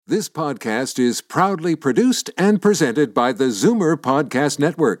This podcast is proudly produced and presented by the Zoomer Podcast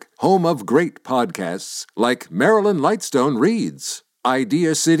Network, home of great podcasts like Marilyn Lightstone Reads,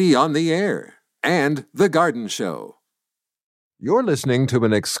 Idea City on the Air, and The Garden Show. You're listening to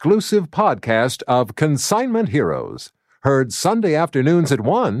an exclusive podcast of Consignment Heroes, heard Sunday afternoons at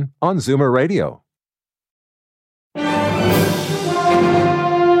 1 on Zoomer Radio.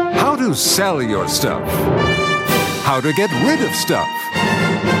 How to sell your stuff. How to get rid of stuff.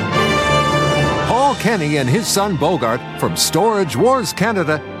 Paul Kenny and his son Bogart from Storage Wars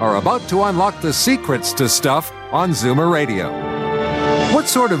Canada are about to unlock the secrets to stuff on Zoomer Radio. What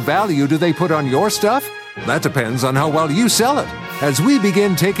sort of value do they put on your stuff? That depends on how well you sell it, as we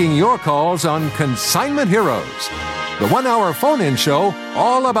begin taking your calls on Consignment Heroes, the 1-hour phone-in show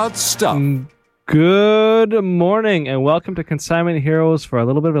all about stuff. Good morning and welcome to Consignment Heroes for a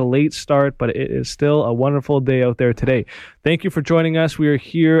little bit of a late start, but it is still a wonderful day out there today. Thank you for joining us. We are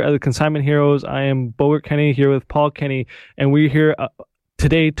here at the Consignment Heroes. I am Bogart Kenny here with Paul Kenny, and we're here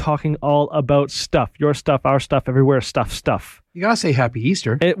today talking all about stuff. Your stuff, our stuff, everywhere, stuff. You gotta say Happy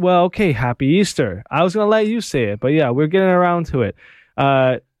Easter. Happy Easter. I was going to let you say it, but yeah, we're getting around to it.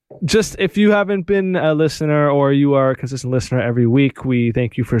 Just if you haven't been a listener or you are a consistent listener every week, we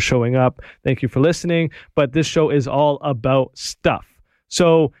thank you for showing up. Thank you for listening. But this show is all about stuff.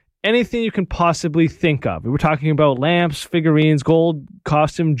 So anything you can possibly think of. We were talking about lamps, figurines, gold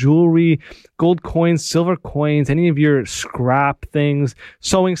costume, jewelry, gold coins, silver coins, any of your scrap things,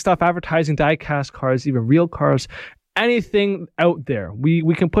 sewing stuff, advertising, die-cast cars, even real cars. Anything out there,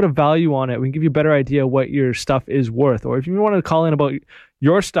 we can put a value on it. We can give you a better idea what your stuff is worth. Or if you want to call in about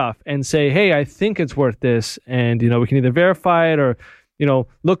your stuff and say, hey, I think it's worth this, and we can either verify it or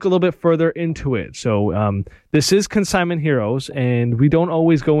look a little bit further into it. So this is Consignment Heroes, and we don't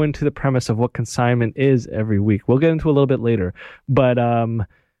always go into the premise of what consignment is every week. We'll get into a little bit later, but welcome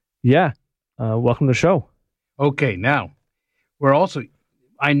to the show. Okay, now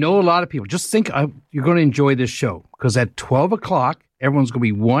I know a lot of people just think you're going to enjoy this show because at 12 o'clock, everyone's going to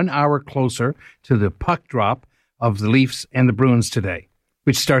be 1 hour closer to the puck drop of the Leafs and the Bruins today,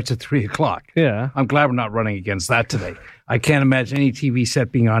 which starts at 3 o'clock. Yeah. I'm glad we're not running against that today. I can't imagine any TV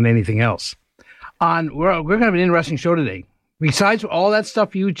set being on anything else. We're going to have an interesting show today. Besides all that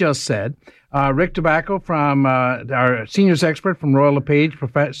stuff you just said, Rick Tobacco from our seniors expert from Royal LePage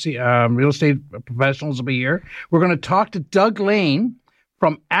Real Estate Professionals will be here. We're going to talk to Doug Lane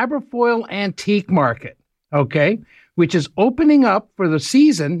from Aberfoyle Antique Market, okay, which is opening up for the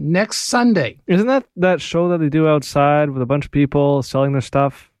season next Sunday. Isn't that show that they do outside with a bunch of people selling their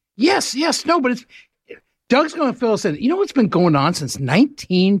stuff? Yes. No, but Doug's going to fill us in. You know what's been going on since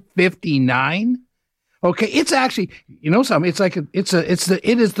 1959? Okay, it's actually, something. It's like it is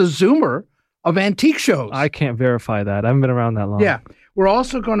the Zoomer of antique shows. I can't verify that. I haven't been around that long. Yeah, we're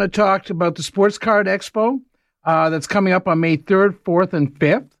also going to talk about the Sports Card Expo that's coming up on May 3rd, 4th, and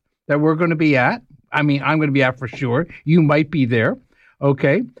 5th that we're going to be at. I mean, I'm going to be at for sure. You might be there.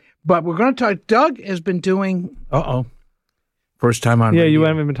 Okay. But we're going to talk. Doug has been doing. First time on. Yeah, radio. You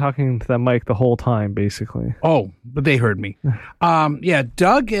haven't been talking to that mic the whole time, basically. Oh, but they heard me.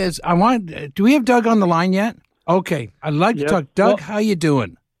 Doug is. Do we have Doug on the line yet? Okay. I'd like to talk. Doug, how you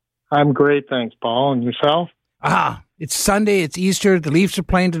doing? I'm great, thanks, Paul. And yourself? It's Sunday. It's Easter. The Leafs are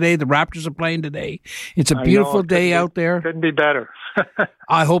playing today. The Raptors are playing today. It's a beautiful day out there. Couldn't be better.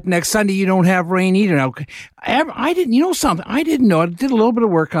 I hope next Sunday you don't have rain either. Now, I didn't. You know something? I didn't know. I did a little bit of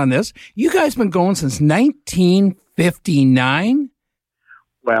work on this. You guys been going since 1959.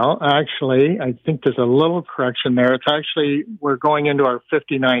 Well, actually, I think there's a little correction there. It's actually, we're going into our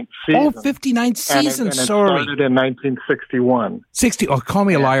 59th season. Oh, 59th season, and it sorry. started in 1961. 60, call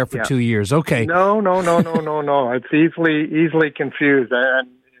me a liar for 2 years. Okay. No. It's easily confused. And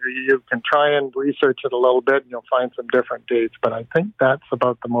you can try and research it a little bit and you'll find some different dates, but I think that's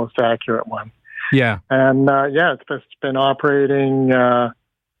about the most accurate one. Yeah. And it's been operating,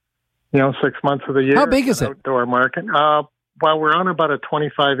 6 months of the year. How big is it? Outdoor market. Well, we're on about a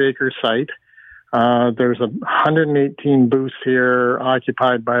 25-acre site. There's 118 booths here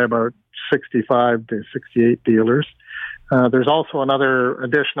occupied by about 65 to 68 dealers. There's also another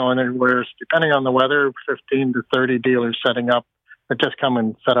additional, anywhere, depending on the weather, 15 to 30 dealers setting up that just come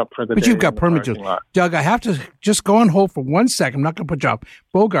and set up for the day. But you've got permits. Doug, I have to just go on hold for 1 second. I'm not going to put you off.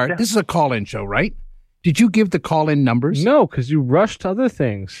 Bogart, This is a call-in show, right? Did you give the call-in numbers? No, because you rushed other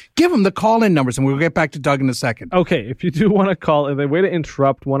things. Give them the call-in numbers, and we'll get back to Doug in a second. Okay, if you do want to call in, the way to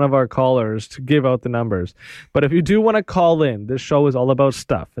interrupt one of our callers to give out the numbers. But if you do want to call in, this show is all about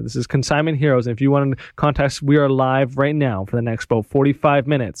stuff. And this is Consignment Heroes. And if you want to contact us, we are live right now for the next about 45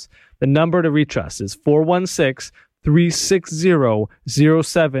 minutes. The number to reach us is 416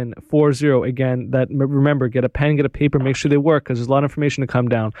 416-360-0740. Again, remember, get a pen, get a paper, make sure they work because there's a lot of information to come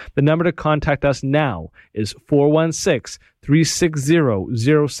down. The number to contact us now is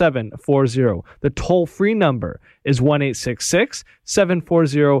 416-360-0740. The toll-free number is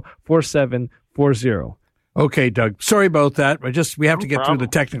 1-866-740-4740. Okay, Doug. Sorry about that. We have to get through the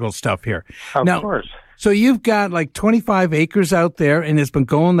technical stuff here. Of course. So you've got like 25 acres out there, and it's been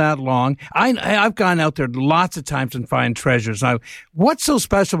going that long. I've gone out there lots of times and find treasures. Now, what's so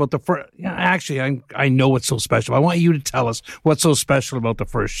special about the first? Actually, I know what's so special. I want you to tell us what's so special about the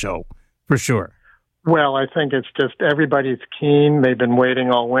first show, for sure. Well, I think it's just everybody's keen. They've been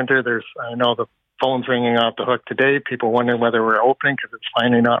waiting all winter. I know the phone's ringing off the hook today. People wondering whether we're opening because it's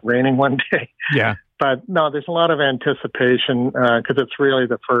finally not raining one day. Yeah. But no, there's a lot of anticipation because it's really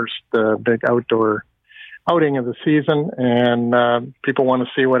the first big outdoor outing of the season, and people want to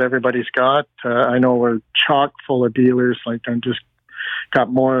see what everybody's got. I know we're chock full of dealers. Like I'm just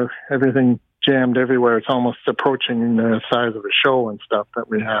got more everything jammed everywhere. It's almost approaching the size of a show and stuff that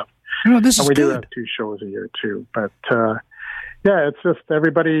we have. This is we good. do have 2 shows a year too, but yeah, it's just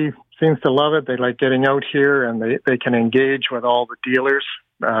everybody seems to love it. They like getting out here, and they can engage with all the dealers.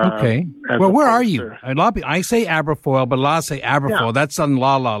 Okay. Well, where are you? I say Aberfoyle, but a lot say Aberfoyle. Yeah. That's on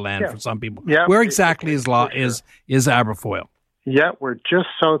La La Land for some people. Yeah, where exactly is Aberfoyle? Yeah, we're just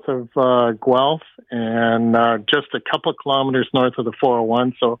south of Guelph and just a couple of kilometers north of the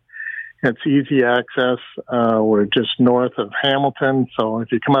 401, so it's easy access. We're just north of Hamilton, so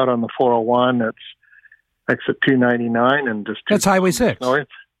if you come out on the 401, it's exit 299 and just that's Highway 6. North.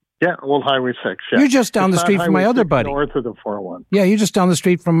 Yeah, Old Highway 6. Yeah. You're just down the street from my other buddy. North of the 401. Yeah, you're just down the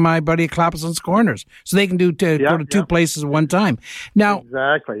street from my buddy at Clapperson's Corners. So they can go to 2 places at one time. Now,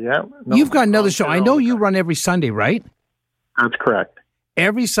 exactly, yeah. No, you've got another show. I know you run every Sunday, right? That's correct.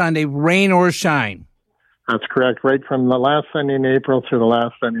 Every Sunday, rain or shine. That's correct, right from the last Sunday in April through the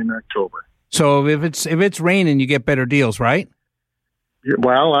last Sunday in October. So if it's raining, you get better deals, right?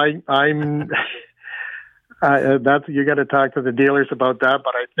 Well, I'm... you got to talk to the dealers about that,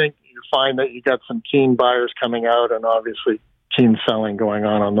 but I think you find that you got some keen buyers coming out and obviously keen selling going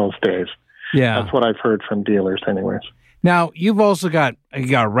on those days. Yeah. That's what I've heard from dealers anyways. Now, you've also got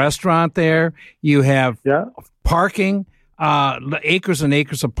a restaurant there. You have parking, acres and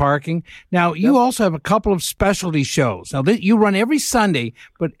acres of parking. Now, you also have a couple of specialty shows. Now, you run every Sunday,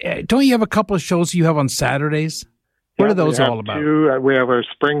 but don't you have a couple of shows you have on Saturdays? What are those all about? We have our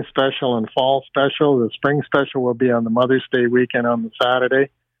spring special and fall special. The spring special will be on the Mother's Day weekend on the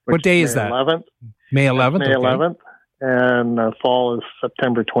Saturday. What day is that? 11th. May 11th? May 11th. And fall is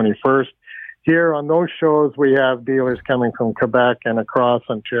September 21st. Here on those shows, we have dealers coming from Quebec and across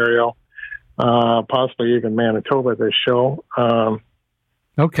Ontario, possibly even Manitoba this show.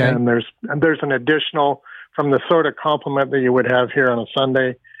 Okay. And there's an additional, from the sort of complement that you would have here on a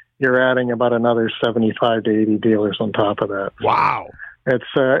Sunday, you're adding about another 75 to 80 dealers on top of that. Wow. It's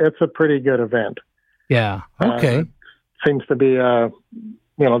a pretty good event. Yeah. Okay. Seems to be, the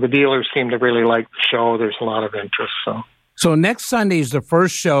dealers seem to really like the show. There's a lot of interest. So next Sunday is the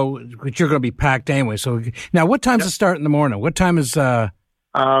first show, which you're going to be packed anyway. So now what time's it start in the morning? What time is... we're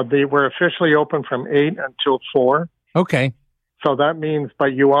officially open from 8 until 4. Okay. So that means,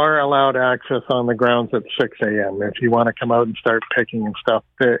 but you are allowed access on the grounds at 6 a.m. if you want to come out and start picking and stuff.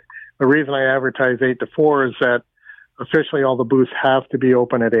 The reason I advertise 8 to 4 is that officially all the booths have to be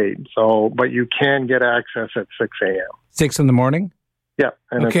open at 8. So, but you can get access at 6 a.m. 6 in the morning? Yeah.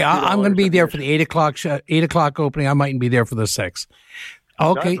 Okay, I'm going to be there for the 8 o'clock opening. I mightn't be there for the 6.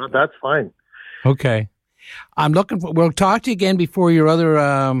 Okay. That's fine. Okay. We'll talk to you again before your other,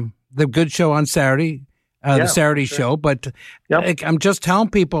 the good show on Saturday. The Saturday show, but I'm just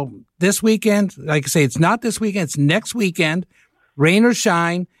telling people this weekend, like I say, it's not this weekend, it's next weekend, rain or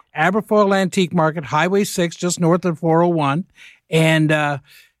shine, Aberfoyle Antique Market, Highway 6, just north of 401, and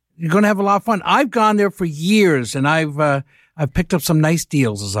you're going to have a lot of fun. I've gone there for years, and I've picked up some nice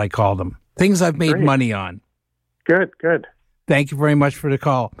deals, as I call them, things I've made money on. Good. Thank you very much for the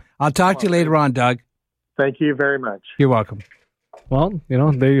call. I'll talk to you later on, Doug. Thank you very much. You're welcome. Well,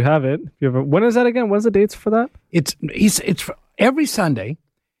 there you have it. When is that again? What is the dates for that? It's every Sunday.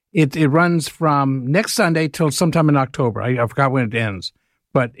 It runs from next Sunday till sometime in October. I forgot when it ends,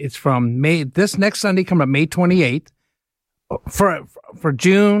 but it's from this next Sunday coming up May 28th for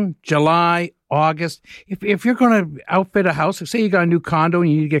June, July, August. If you're going to outfit a house, say you got a new condo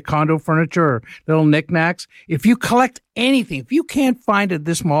and you need to get condo furniture or little knickknacks, if you collect anything, if you can't find it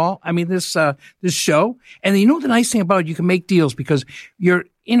this show, and you know the nice thing about it, you can make deals because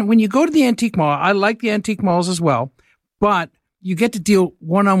when you go to the antique mall, I like the antique malls as well, but you get to deal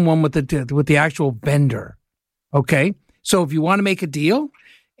one-on-one with the actual vendor. Okay. So if you want to make a deal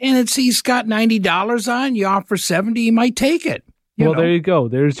and he's got $90 on, you offer $70, you might take it. There you go.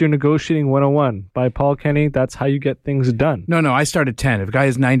 There's your negotiating 101 by Paul Kenny. That's how you get things done. No, I start at 10. If a guy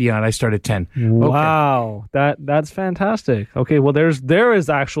has 90 on, I start at 10. Wow. Okay. That's fantastic. Okay, well there is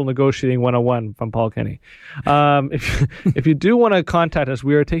actual negotiating 101 from Paul Kenny. If you do want to contact us,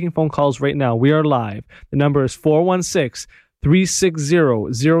 we are taking phone calls right now. We are live. The number is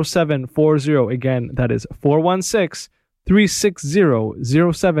 416-360-0740. Again, that is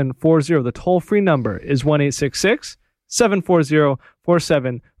 416-360-0740. The toll-free number is 1-866-740-4740.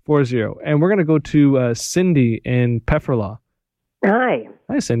 And we're going to go to Cindy in Pefferlaw. Hi.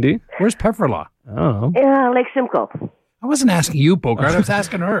 Hi, Cindy. Where's Pefferlaw? I don't know. Lake Simcoe. I wasn't asking you, Bogart. I was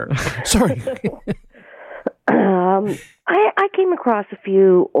asking her. Sorry. I came across a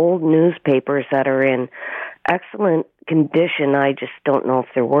few old newspapers that are in excellent condition. I just don't know if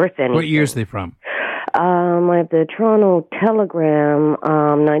they're worth anything. What years are they from? I have the Toronto Telegram,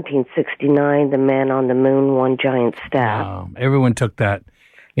 1969, The Man on the Moon, One Giant Staff. Everyone took that.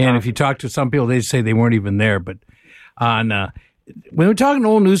 And if you talk to some people, they say they weren't even there. But when we're talking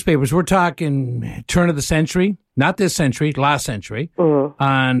old newspapers, we're talking turn of the century, not this century, last century. Mm-hmm.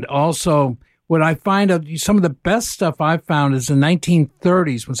 And also, what I find out, some of the best stuff I've found is the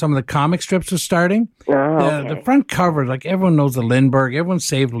 1930s when some of the comic strips were starting. The front cover, like everyone knows the Lindbergh. Everyone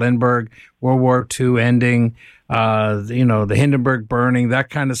saved Lindbergh, World War II ending, the Hindenburg burning, that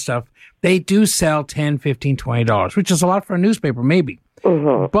kind of stuff. They do sell $10, $15, $20, which is a lot for a newspaper, maybe.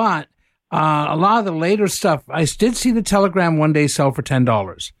 Mm-hmm. But a lot of the later stuff, I did see the Telegram one day sell for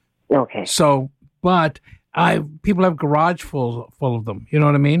 $10. Okay. So, but people have garage full of them. You know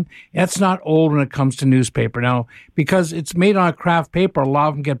what I mean? That's not old when it comes to newspaper. Now, because it's made on a craft paper, a lot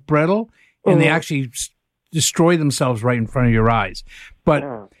of them get brittle and they actually destroy themselves right in front of your eyes.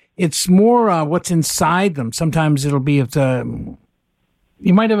 But it's more what's inside them. Sometimes it'll be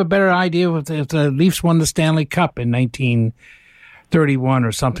you might have a better idea if the Leafs won the Stanley Cup in 1931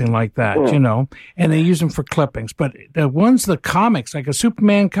 or something like that, and they use them for clippings. But the comics, like a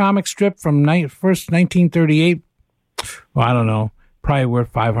Superman comic strip from 1938, well, I don't know, probably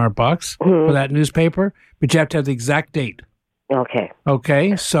worth $500 for that newspaper, but you have to have the exact date.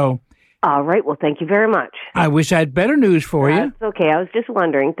 Okay, so. All right, well, thank you very much. I wish I had better news for you. That's okay, I was just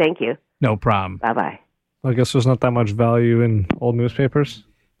wondering. Thank you. No problem. Bye-bye. I guess there's not that much value in old newspapers.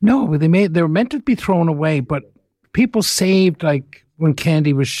 No, they were meant to be thrown away, but people saved, like when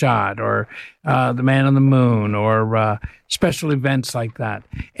Kennedy was shot or the Man on the Moon or special events like that.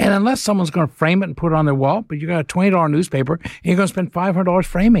 And unless someone's going to frame it and put it on their wall, but you got a $20 newspaper and you're going to spend $500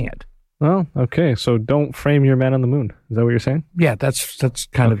 framing it. Well, okay. So don't frame your Man on the Moon. Is that what you're saying? Yeah, that's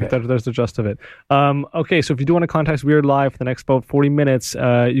kind of it. There's the gist of it. Okay, so if you do want to contact us, we're live for the next about 40 minutes.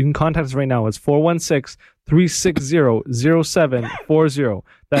 You can contact us right now. It's 416-360-0740.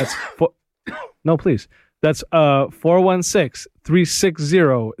 That's no, please. That's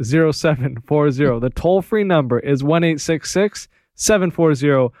 416-360-0740. The toll-free number is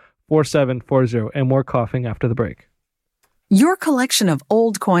 1-866-740-4740. And more coughing after the break. Your collection of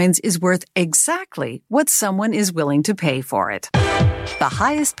old coins is worth exactly what someone is willing to pay for it. The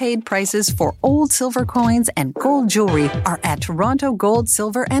highest paid prices for old silver coins and gold jewelry are at Toronto Gold,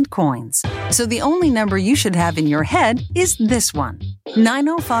 Silver and Coins. So the only number you should have in your head is this one,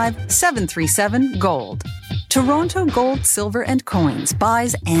 905-737-GOLD. Toronto Gold, Silver and Coins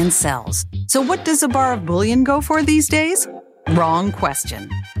buys and sells. So what does a bar of bullion go for these days? Wrong question.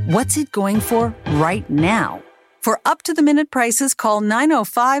 What's it going for right now? For up-to-the-minute prices, call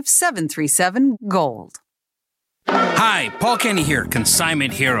 905-737-GOLD. Hi, Paul Kenny here,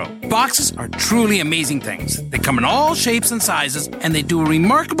 Consignment Hero. Boxes are truly amazing things. They come in all shapes and sizes, and they do a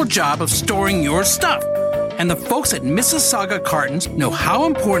remarkable job of storing your stuff. And the folks at Mississauga Cartons know how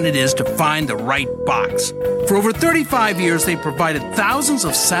important it is to find the right box. For over 35 years, they've provided thousands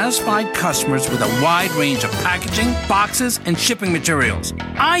of satisfied customers with a wide range of packaging, boxes, and shipping materials.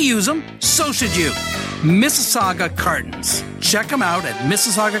 I use them, so should you. Mississauga Cartons. Check them out at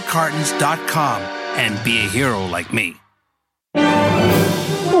MississaugaCartons.com and be a hero like me.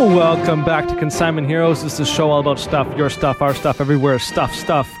 Welcome back to Consignment Heroes. This is a show all about stuff, your stuff, our stuff, everywhere,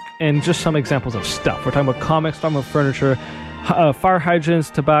 stuff, and just some examples of stuff. We're talking about comics, talking about furniture, fire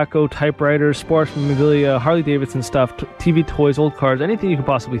hydrants, tobacco, typewriters, sports memorabilia, Harley-Davidson stuff, TV toys, old cars, anything you could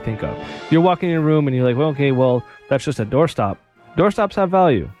possibly think of. You're walking in a room and you're like, well, that's just a doorstop. Doorstops have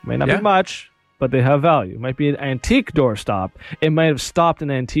value. May not be much, but they have value. It might be an antique doorstop. It might have stopped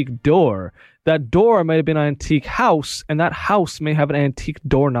an antique door. That door might have been an antique house, and that house may have an antique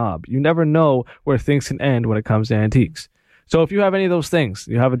doorknob. You never know where things can end when it comes to antiques. So if you have any of those things,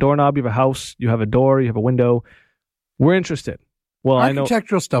 you have a doorknob, you have a house, you have a door, you have a window, We're interested. Well, I know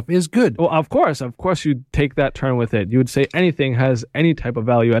architectural stuff is good. Well, of course, you'd take that turn with it. You would say anything has any type of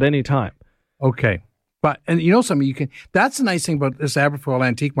value at any time. Okay. And you know something, that's the nice thing about this Aberfoyle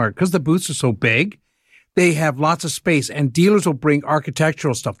Antique Market, because the booths are so big, they have lots of space, and dealers will bring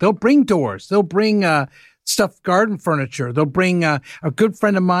architectural stuff. They'll bring doors. They'll bring stuffed garden furniture. They'll bring a good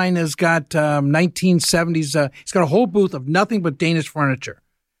friend of mine has got 1970s. He's got a whole booth of nothing but Danish furniture.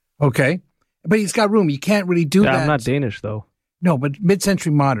 Okay. But he's got room. You can't really do that. I'm not Danish, though. No, but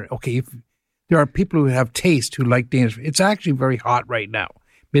mid-century modern. Okay, if there are people who have taste who like Danish. It's actually very hot right now,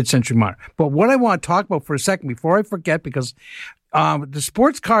 mid-century modern. But what I want to talk about for a second before I forget, because the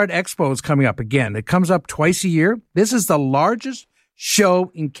Sports Card Expo is coming up again. It comes up twice a year. This is the largest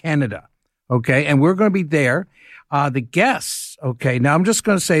show in Canada, okay? And we're going to be there. The guests, okay, now I'm just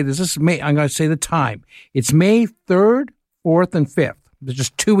going to say this is May. I'm going to say the time. It's May 3rd, 4th, and 5th. It's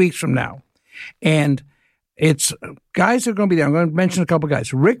just 2 weeks from now. And it's guys are going to be there. I'm going to mention a couple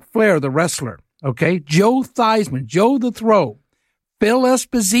guys. Ric Flair, the wrestler, okay? Joe Theismann, Joe the Throw, Phil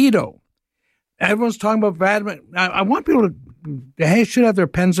Esposito. Everyone's talking about badminton. I want people to, they should have their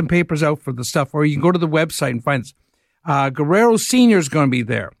pens and papers out for the stuff, or you can go to the website and find it. Guerrero Sr. is going to be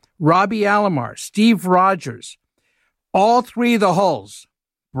there. Robbie Alomar, Steve Rogers, all three of the Hulls,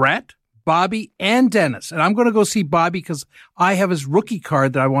 Brett, Bobby, and Dennis. And I'm going to go see Bobby because I have his rookie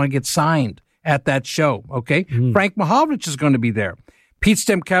card that I want to get signed at that show, okay? Frank Mahovlich is going to be there. Pete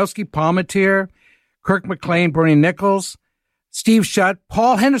Stemkowski, Paul Matier, Kirk McLean, Bernie Nichols, Steve Shutt,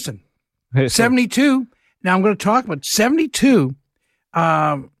 Paul Henderson, 72. Now I'm going to talk about 72.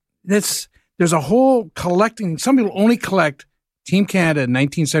 There's a whole collecting. Some people only collect Team Canada in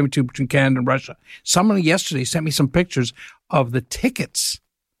 1972 between Canada and Russia. Someone yesterday sent me some pictures of the tickets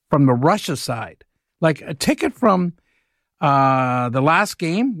from the Russia side. Like a ticket from the last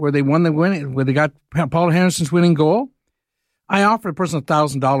game where they won where they got Paul Henderson's winning goal. I offered a person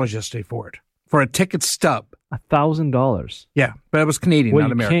 $1,000 yesterday for it, for a ticket stub. $1,000. Yeah, but it was Canadian,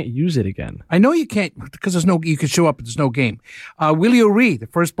 not American. You can't use it again. I know you can't because you can show up, but there's no game. Willie O'Ree, the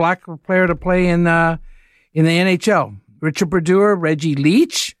first black player to play in the NHL. Richard Brodeur, Reggie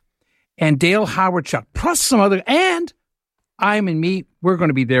Leach, and Dale Howardchuk, plus some other, and we're going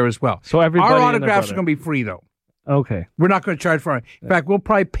to be there as well. So everybody, our autographs are going to be free, though. Okay. We're not going to charge for it. In fact, we'll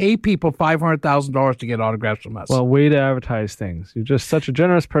probably pay people $500,000 to get autographs from us. Well, way to advertise things. You're just such a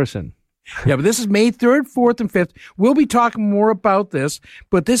generous person. Yeah, but this is May 3rd, 4th, and 5th. We'll be talking more about this.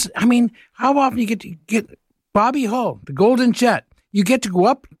 But this, how often you get Bobby Hull, the Golden Jet, you get to go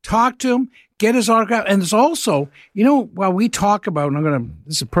up, talk to him, get his autograph. And there's also, while we talk about,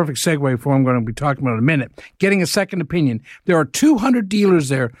 this is a perfect segue for what I'm going to be talking about in a minute, getting a second opinion. There are 200 dealers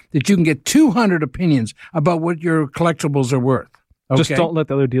there that you can get 200 opinions about what your collectibles are worth. Okay? Just don't let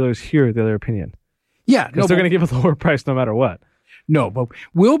the other dealers hear the other opinion. Yeah. Because they're going to give a lower price no matter what. No, but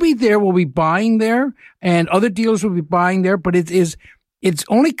we'll be there. We'll be buying there, and other dealers will be buying there. But it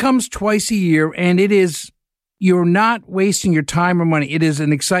only comes twice a year, and you're not wasting your time or money. It is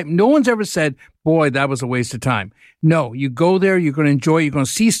an excitement. No one's ever said, boy, that was a waste of time. No, you go there, you're going to enjoy, you're going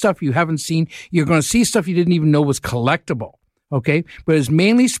to see stuff you haven't seen. You're going to see stuff you didn't even know was collectible. Okay. But it's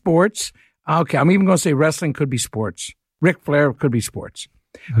mainly sports. Okay. I'm even going to say wrestling could be sports. Ric Flair could be sporthis.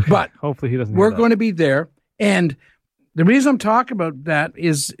 Okay. But hopefully he doesn't. We're going to be there. And the reason I'm talking about that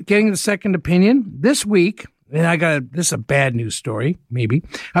is getting the second opinion this week. And this is a bad news story, maybe.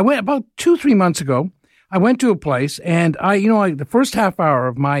 I went about 2-3 months ago. I went to a place, and the first half hour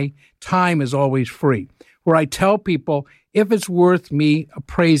of my time is always free, where I tell people if it's worth me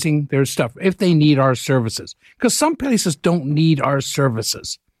appraising their stuff, if they need our services. Because some places don't need our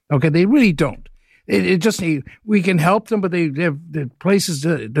services. Okay, they really don't. We can help them, but the places,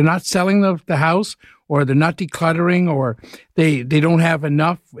 they're not selling the house, or they're not decluttering, or they don't have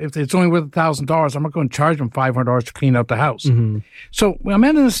enough. If it's only worth $1,000, I'm not going to charge them $500 to clean out the house. Mm-hmm. So I'm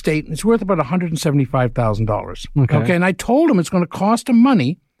at an estate, and it's worth about $175,000. Okay, and I told them it's going to cost them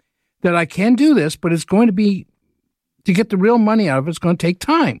money, that I can do this, but it's going to be, to get the real money out of it, it's going to take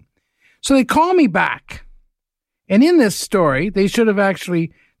time. So they call me back. And in this story, they should have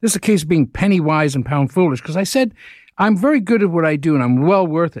actually, this is a case of being penny wise and pound foolish, because I said, I'm very good at what I do, and I'm well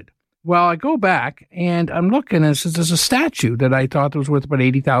worth it. Well, I go back, and I'm looking, and it says there's a statue that I thought was worth about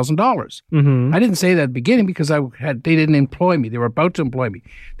 $80,000. Mm-hmm. I didn't say that at the beginning because they didn't employ me. They were about to employ me.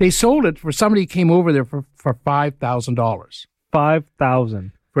 They sold it for somebody who came over there for $5,000.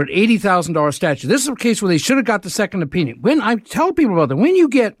 $5,000 for an $80,000 statue. This is a case where they should have got the second opinion. When I tell people about that, when you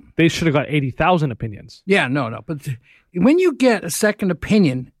get... They should have got 80,000 opinions. Yeah, no. But when you get a second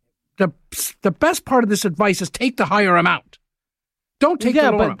opinion, the best part of this advice is take the higher amount. Don't take the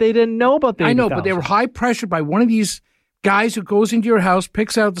lower amount. But they didn't know about the 80,000. I know, but they were high pressured by one of these guys who goes into your house,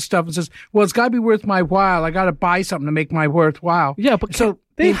 picks out the stuff and says, well, it's got to be worth my while. I got to buy something to make my worthwhile. Yeah, but so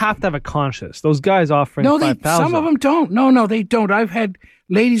they have to have a conscience. Those guys offering $5,000. Some of them don't. No, they don't. I've had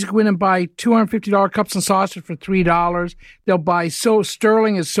ladies go in and buy $250 cups and saucers for $3. They'll buy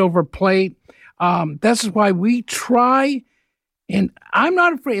sterling as silver plate. This is why we try. And I'm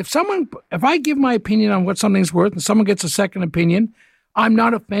not afraid. If I give my opinion on what something's worth and someone gets a second opinion, I'm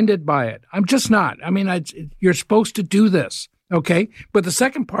not offended by it. I'm just not. I mean, you're supposed to do this, okay? But the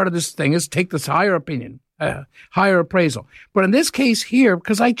second part of this thing is take this higher opinion, higher appraisal. But in this case here,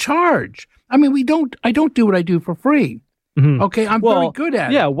 because I charge. I mean, I don't do what I do for free. Mm-hmm. Okay, I'm very good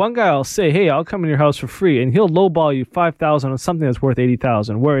at it. Yeah, one guy will say, hey, I'll come in your house for free, and he'll lowball you $5,000 on something that's worth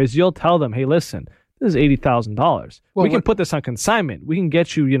 $80,000, whereas you'll tell them, hey, listen, this is $80,000. We can put this on consignment. We can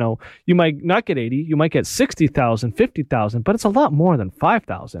get you, you might not get 80, you might get 60,000, 50,000, but it's a lot more than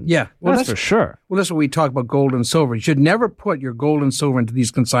 5,000. Yeah. Well, that's for sure. Well, that's what we talk about gold and silver. You should never put your gold and silver into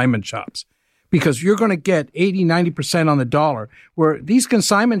these consignment shops because you're going to get 80, 90% on the dollar, where these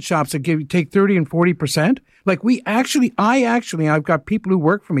consignment shops that take 30 and 40%. Like I've got people who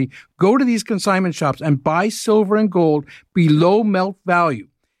work for me, go to these consignment shops and buy silver and gold below melt value.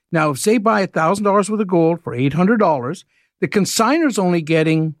 Now, if they buy $1,000 worth of gold for $800, the consignor's only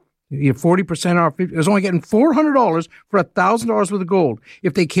getting 40% off. Is only getting $400 for $1,000 worth of gold.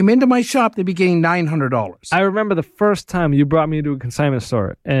 If they came into my shop, they'd be getting $900. I remember the first time you brought me to a consignment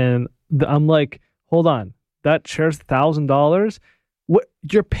store, and I'm like, hold on, that chair's $1,000. What,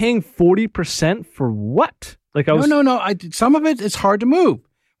 you're paying 40% for what? Like No. Some of it is hard to move.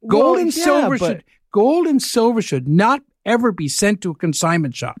 Gold and silver should not ever be sent to a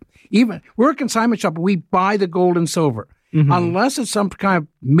consignment shop. Even we're a consignment shop, but we buy the gold and silver. Mm-hmm. Unless it's some kind of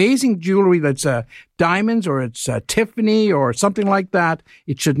amazing jewelry that's diamonds or it's Tiffany or something like that,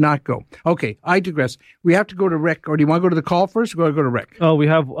 it should not go. Okay, I digress. We have to go to Rick, or do you want to go to the call first or go to Rick? Oh, we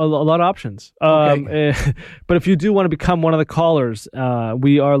have a lot of options. Okay. But if you do want to become one of the callers,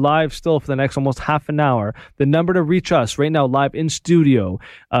 we are live still for the next almost half an hour. The number to reach us right now, live in studio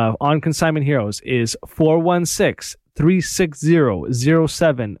on Consignment Heroes, is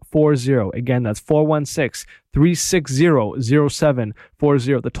 416-360-0740. Again, that's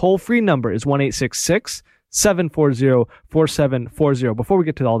 416-360-0740. The toll-free number is 1-866-740-4740. Before we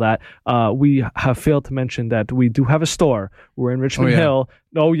get to all that, we have failed to mention that we do have a store. We're in Richmond Hill.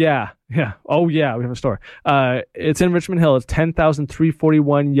 Oh, yeah. We have a store. It's in Richmond Hill. It's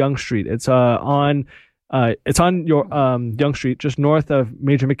 10,341 Yonge Street. It's on your Yonge Street, just north of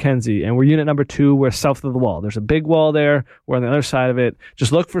Major Mackenzie, and we're unit number 2. We're south of the wall. There's a big wall there. We're on the other side of it.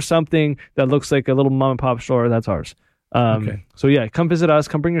 Just look for something that looks like a little mom and pop store. That's ours. So yeah, come visit us.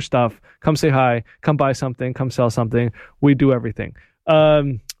 Come bring your stuff. Come say hi. Come buy something. Come sell something. We do everything.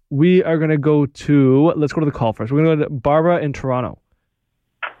 We are gonna let's go to the call first. We're gonna go to Barbara in Toronto.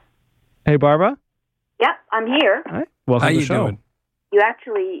 Hey, Barbara. Yep, I'm here. Hi. Welcome to the show. Doing? You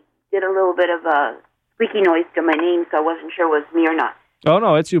actually did a little bit of a squeaky noise to my name, so I wasn't sure it was me or not. Oh,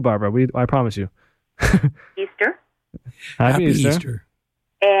 no, it's you, Barbara. I promise you. Easter. Happy Easter.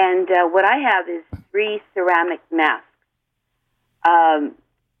 And what I have is 3 ceramic masks.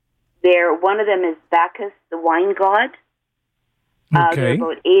 One of them is Bacchus, the wine god. They're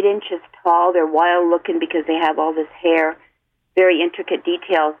about 8 inches tall. They're wild-looking because they have all this hair, very intricate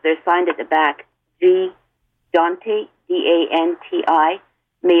details. They're signed at the back, G. Dante, D-A-N-T-I,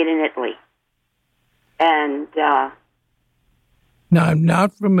 made in Italy. And now, I'm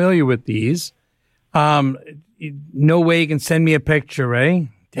not familiar with these. No way you can send me a picture, eh?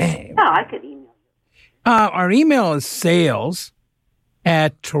 Damn. No, I could email you. Our email is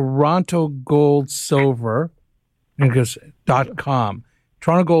sales@torontogoldsilver.com.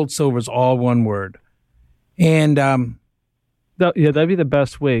 Toronto Gold Silver is all one word. And that'd be the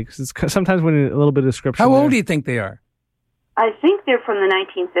best way, because sometimes when a little bit of description. How old do you think they are? I think they're from the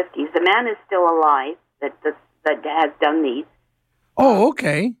 1950s. The man is still alive that has done these. Oh,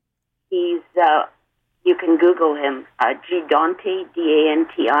 okay. He's you can Google him, G. Dante,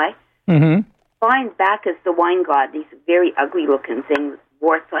 D-A-N-T-I. Mm-hmm. Find Bacchus, the wine god. These very ugly-looking things,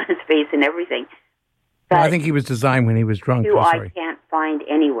 warts on his face and everything. Well, I think he was designed when he was drunk. I can't find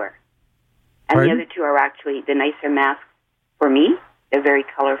anywhere. And Pardon? The other 2 are actually the nicer masks for me. They're very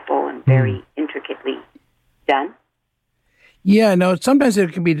colorful and very intricately done. Yeah, no, sometimes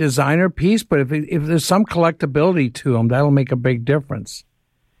it can be a designer piece, but if there's some collectability to them, that'll make a big difference.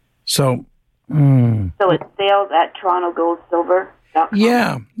 So it's sales at TorontoGoldSilver.com?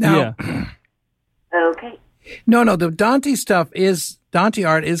 Yeah. Now, Okay. No, the Dante Dante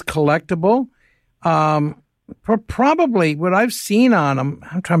art is collectible. Probably what I've seen on them,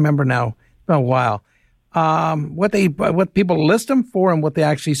 I'm trying to remember now, it's been a while. what people list them for and what they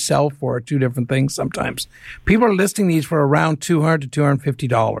actually sell for are two different things sometimes. People are listing these for around $200 to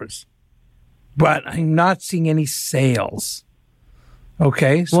 $250, but I'm not seeing any sales.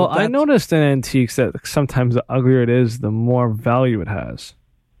 Okay. So I noticed in antiques that sometimes the uglier it is, the more value it has.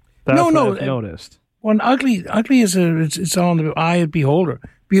 That's what I've noticed. Well, ugly is it's all in the eye of the beholder.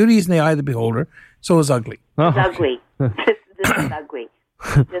 Beauty is in the eye of the beholder. So is ugly. It's ugly. This is ugly.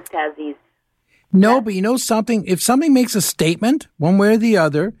 It just has these. No, but you know something? If something makes a statement one way or the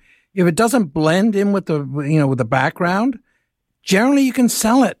other, if it doesn't blend in with the background, generally you can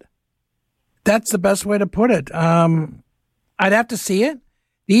sell it. That's the best way to put it. I'd have to see it.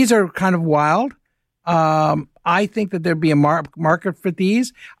 These are kind of wild. I think that there'd be a market for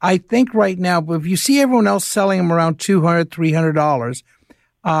these. I think right now, if you see everyone else selling them around $200,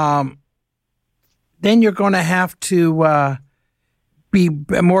 $300, then you're going to have to be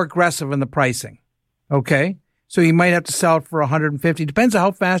more aggressive in the pricing. Okay? So you might have to sell it for $150. Depends on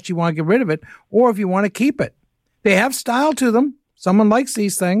how fast you want to get rid of it or if you want to keep it. They have style to them. Someone likes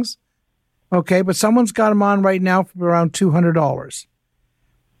these things. Okay, but someone's got them on right now for around $200.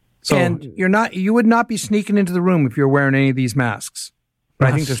 So, and you would not be sneaking into the room if you're wearing any of these masks. But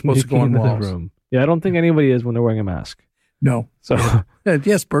I think they're supposed to go on walls. The room. Yeah, I don't think anybody is when they're wearing a mask. No. So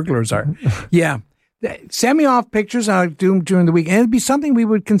yes, burglars are. Yeah. Send me off pictures I'll do them during the week. And it'd be something we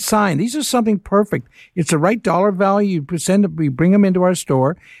would consign. These are something perfect. It's the right dollar value. We bring them into our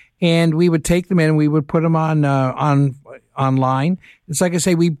store and we would take them in and we would put them on online. It's like I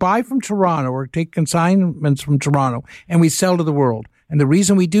say, we buy from Toronto or take consignments from Toronto and we sell to the world. And the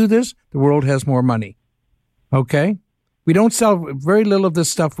reason we do this, the world has more money. Okay? We don't sell very little of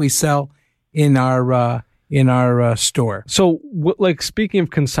this stuff we sell in our store. So, speaking of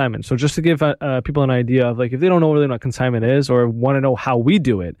consignment, so just to give people an idea of, if they don't know really what consignment is or want to know how we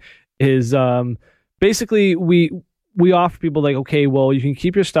do it, is basically we offer people okay, well, you can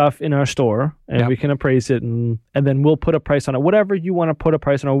keep your stuff in our store and we can appraise it and then we'll put a price on it. Whatever you want to put a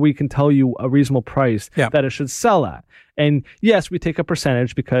price on, or we can tell you a reasonable price that it should sell at. And yes, we take a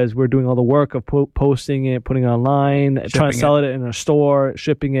percentage because we're doing all the work of posting it, putting it online, trying to sell it in our store,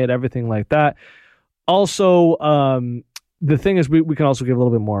 shipping it, everything like that. Also, the thing is, we can also give a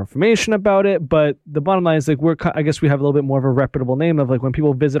little bit more information about it, but the bottom line is I guess we have a little bit more of a reputable name of when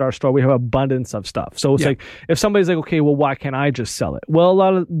people visit our store, we have abundance of stuff. So it's if somebody's okay, well, why can't I just sell it?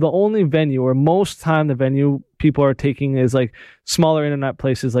 Well, the only venue, or most time the venue people are taking is smaller internet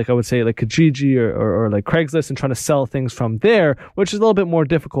places, I would say Kijiji or Craigslist, and trying to sell things from there, which is a little bit more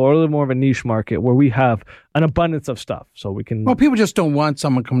difficult, or a little more of a niche market where we have an abundance of stuff. So we can. Well, people just don't want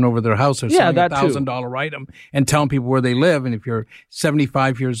someone coming over their house or selling a $1,000 item and telling people where they live. And if you're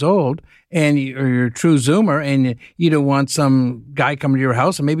 75 years old and you're a true Zoomer and you don't want some guy coming to your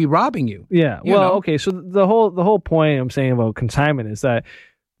house and maybe robbing you. Yeah. Okay. So the whole point I'm saying about consignment is that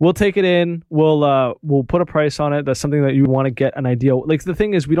we'll take it in. We'll put a price on it. That's something that you want to get an idea. The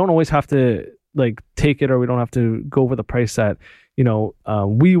thing is, we don't always have to take it, or we don't have to go over the price that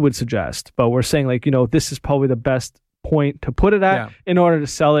we would suggest. But we're saying this is probably the best point to put it at in order to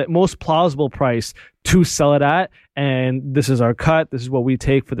sell it, most plausible price to sell it at. And this is our cut. This is what we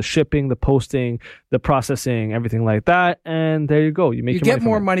take for the shipping, the posting, the processing, everything like that. And there you go. You get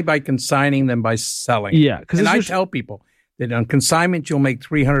more money by consigning than by selling. Yeah, and I tell people that on consignment, you'll make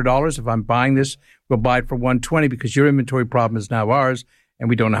 $300. If I'm buying this, we'll buy it for $120 because your inventory problem is now ours, and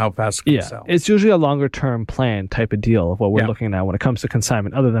we don't know how fast it's going to sell. It's usually a longer-term plan type of deal of what we're looking at when it comes to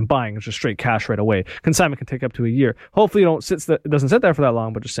consignment, other than buying just straight cash right away. Consignment can take up to a year. Hopefully, it doesn't sit there for that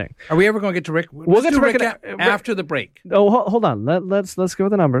long, but just saying. Are we ever going to get to Rick? We'll get to Rick after the break. Oh, hold on. Let's go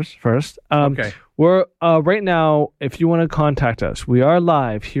with the numbers first. Okay. We're right now, if you want to contact us, we are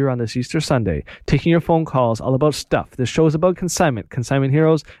live here on this Easter Sunday, taking your phone calls all about stuff. This show is about consignment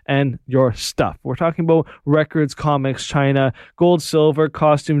heroes, and your stuff. We're talking about records, comics, china, gold, silver,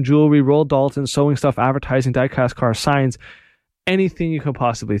 costume, jewelry, Roald Dalton, sewing stuff, advertising, die-cast car, signs, anything you could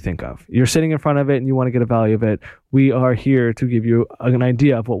possibly think of. You're sitting in front of it and you want to get a value of it. We are here to give you an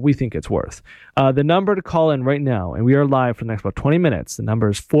idea of what we think it's worth. The number to call in right now, and we are live for the next about 20 minutes. The number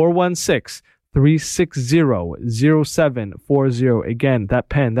is 416-360-0740. Again, that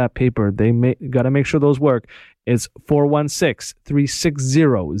pen, that paper, got to make sure those work. It's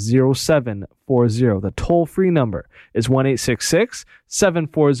 416-360-0740. The toll-free number is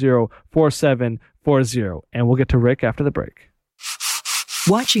 1-866-740-4740. And we'll get to Rick after the break.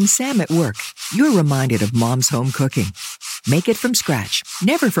 Watching Sam at work, you're reminded of Mom's home cooking. Make it from scratch,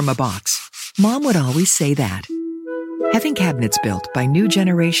 never from a box. Mom would always say that. Having cabinets built by New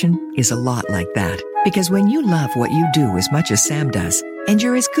Generation is a lot like that. Because when you love what you do as much as Sam does, and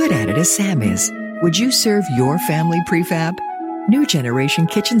you're as good at it as Sam is, Would you serve your family prefab? New generation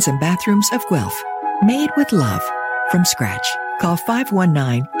kitchens and bathrooms of Guelph. Made with love. From scratch. Call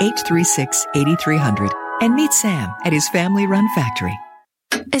 519-836-8300 and meet Sam at his family-run factory.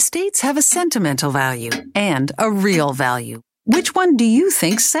 Estates have a sentimental value and a real value. Which one do you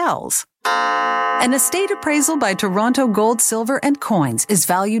think sells? An estate appraisal by Toronto Gold, Silver, and Coins is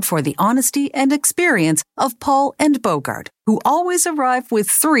valued for the honesty and experience of Paul and Bogart, who always arrive with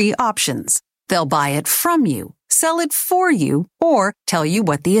 3 options. They'll buy it from you, sell it for you, or tell you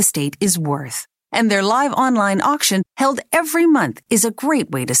what the estate is worth. And their live online auction held every month is a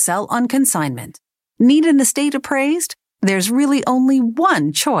great way to sell on consignment. Need an estate appraised? There's really only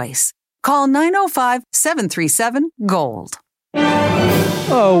one choice. Call 905-737-GOLD.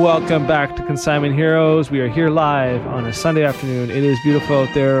 Oh, welcome back to Consignment Heroes. We are here live on a Sunday afternoon. It is beautiful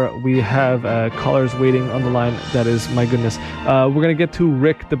out there. We have callers waiting on the line. That is, my goodness. We're going to get to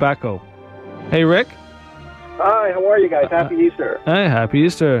Rick DeBacco. Hey, Rick. Hi, how are you guys? Happy Easter. Hi, happy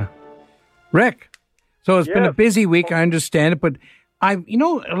Easter. Rick, so it's been a busy week, I understand it, but a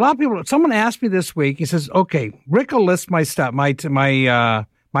lot of people, someone asked me this week, he says, okay, Rick will list my stuff, my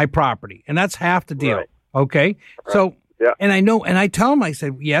property, and that's half the deal, okay? Right. So, and I tell him, I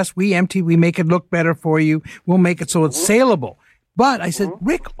said, yes, we make it look better for you, we'll make it so it's saleable. But I said,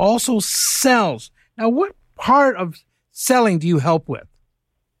 Rick also sells. Now, what part of selling do you help with?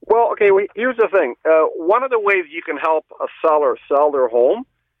 Well, okay, here's the thing. One of the ways you can help a seller sell their home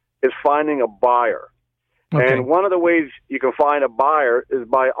is finding a buyer. Okay. And one of the ways you can find a buyer is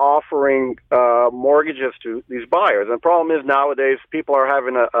by offering mortgages to these buyers. And the problem is nowadays people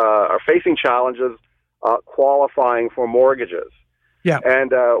are facing challenges qualifying for mortgages. Yeah.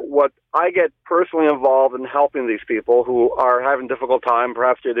 And what I get personally involved in helping these people who are having a difficult time,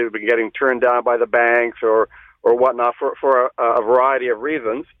 perhaps they've been getting turned down by the banks or whatnot for a variety of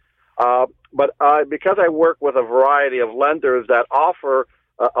reasons. But because I work with a variety of lenders that offer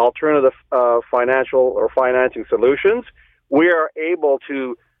alternative financial or financing solutions, we are able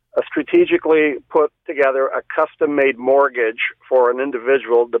to strategically put together a custom-made mortgage for an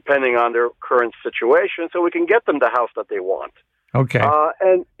individual depending on their current situation so we can get them the house that they want. Okay.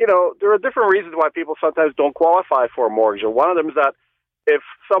 And, there are different reasons why people sometimes don't qualify for a mortgage. And one of them is that if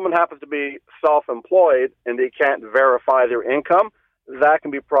someone happens to be self-employed and they can't verify their income, that can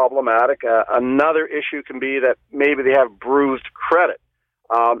be problematic. Another issue can be that maybe they have bruised credit.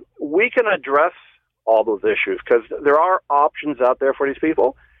 We can address all those issues because there are options out there for these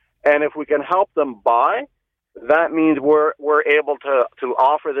people. And if we can help them buy, that means we're able to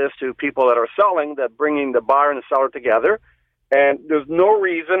offer this to people that are selling, that bringing the buyer and the seller together. And there's no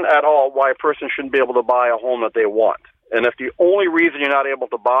reason at all why a person shouldn't be able to buy a home that they want. And if the only reason you're not able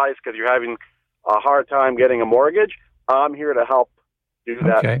to buy is because you're having a hard time getting a mortgage, I'm here to help do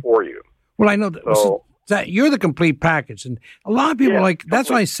that for you. Well, I know that you're the complete package. And a lot of people that's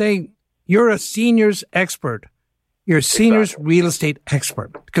why I say you're a seniors expert. You're a seniors real estate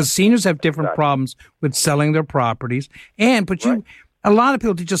expert because seniors have different problems with selling their properties. A lot of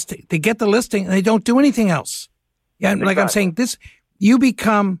people, they get the listing and they don't do anything else. Yeah. Like I'm saying, you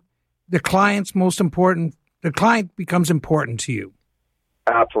become the client's most important. The client becomes important to you.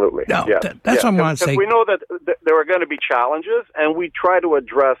 Absolutely. No, that's what I want to say. We know that there are going to be challenges, and we try to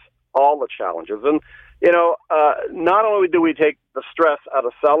address all the challenges. And, not only do we take the stress out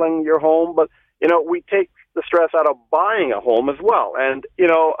of selling your home, but, we take the stress out of buying a home as well. And,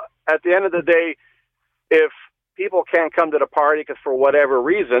 at the end of the day, if people can't come to the party because for whatever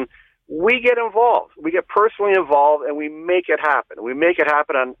reason, we get involved. We get personally involved, and we make it happen. We make it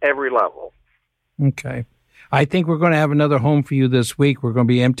happen on every level. Okay. I think we're going to have another home for you this week. We're going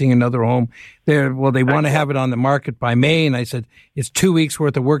to be emptying another home there. Well, they want to have it on the market by May. And I said, it's 2 weeks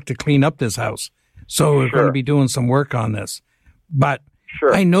worth of work to clean up this house. So we're going to be doing some work on this. But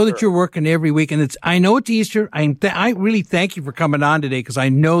I know that you're working every week. And I know it's Easter. I really thank you for coming on today because I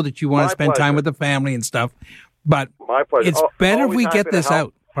know that you want to spend time with the family and stuff. But my pleasure. It's better if we get this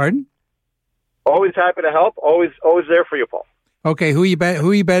out. Pardon? Always happy to help. Always there for you, Paul. Okay, who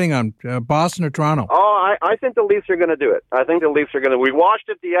are you betting on, Boston or Toronto? Oh, I think the Leafs are going to do it. I think the Leafs are going to. We watched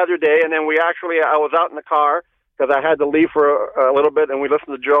it the other day, and then I was out in the car because I had to leave for a little bit, and we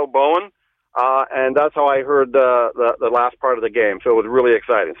listened to Joe Bowen, and that's how I heard the last part of the game. So it was really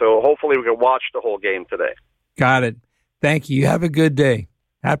exciting. So hopefully we can watch the whole game today. Got it. Thank you. Have a good day.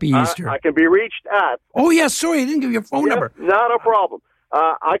 Happy Easter. I can be reached at... Oh, yeah, sorry, I didn't give you your phone number. Not a problem.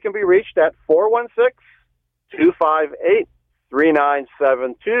 I can be reached at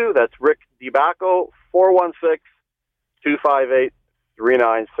 416-258-3972. That's Rick DeBacco, 416-258-3972.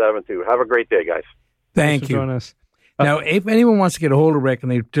 Have a great day, guys. Thank you. Us. Now, if anyone wants to get a hold of Rick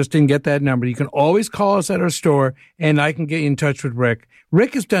and they just didn't get that number, you can always call us at our store, and I can get you in touch with Rick.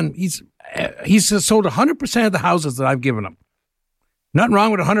 Rick has done. He's sold 100% of the houses that I've given him. Nothing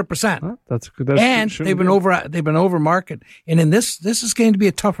wrong with 100%. Well, that's good. And they've been over market, and in this is going to be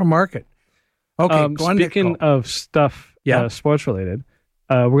a tougher market. Okay. Go on, speaking of stuff, sports related,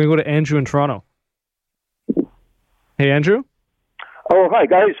 we're gonna go to Andrew in Toronto. Hey, Andrew. Oh, hi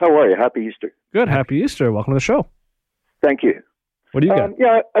guys. How are you? Happy Easter. Good. Happy Easter. Welcome to the show. Thank you. What do you got?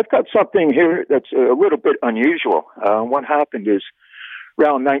 Yeah, I've got something here that's a little bit unusual. What happened is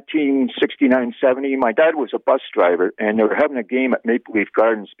around 1969-70, my dad was a bus driver, and they were having a game at Maple Leaf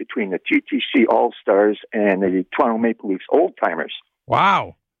Gardens between the TTC All-Stars and the Toronto Maple Leafs Old Timers.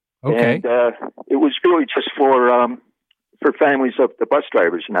 Wow. Okay. And it was really just for families of the bus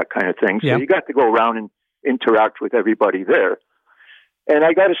drivers and that kind of thing. So you got to go around and interact with everybody there. And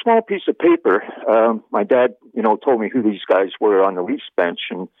I got a small piece of paper. My dad, told me who these guys were on the Leafs bench,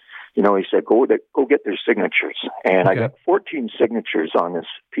 and he said, go get their signatures. And I got 14 signatures on this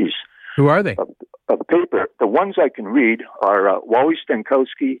piece. Who are they? Of paper. The ones I can read are Wally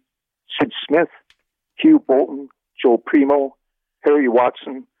Stankowski, Sid Smith, Hugh Bolton, Joe Primo, Harry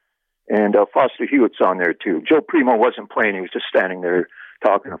Watson, and Foster Hewitt's on there too. Joe Primo wasn't playing. He was just standing there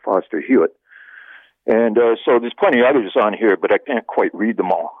talking to Foster Hewitt. And so there's plenty of others on here, but I can't quite read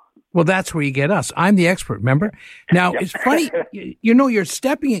them all. Well, that's where you get us. I'm the expert, remember? Now, it's funny, you're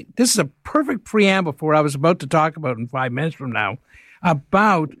stepping in. This is a perfect preamble for what I was about to talk about in 5 minutes from now,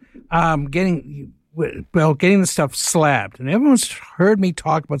 about getting the stuff slabbed. And everyone's heard me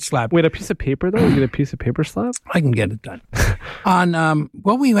talk about slab. Wait, a piece of paper, though? You get a piece of paper slab? I can get it done. On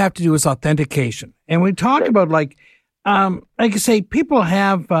what we have to do is authentication. And we talk about, like I say, people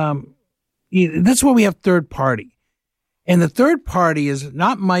have... that's why we have third party. And the third party is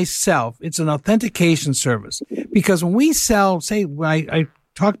not myself. It's an authentication service. Because when we sell, say, I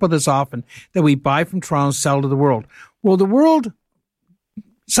talk about this often, that we buy from Toronto, sell to the world. Well, the world,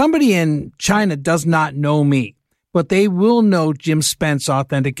 somebody in China does not know me, but they will know Jim Spence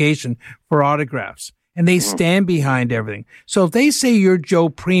Authentication for autographs. And they stand behind everything. So if they say your Joe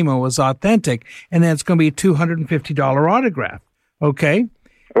Primo is authentic, and then it's going to be a $250 autograph, okay?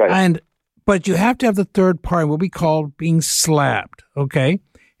 Right. But you have to have the third party, what we call being slabbed, okay?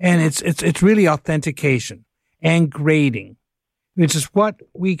 And it's really authentication and grading, which is what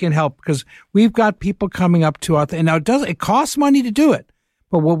we can help, because we've got people coming up to us. And now it costs money to do it,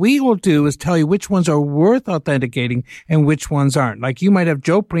 but what we will do is tell you which ones are worth authenticating and which ones aren't. Like you might have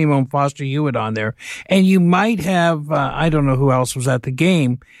Joe Primo and Foster Hewitt on there, and you might have I don't know who else was at the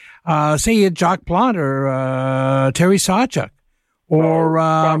game. Say you had Jacques Plante or Terry Sawchuk. Or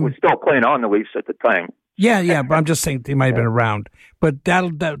was still playing on the Leafs at the time. Yeah, but I'm just saying they might have been around. But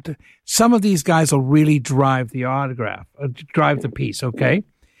some of these guys will really drive the autograph, drive the piece. Okay,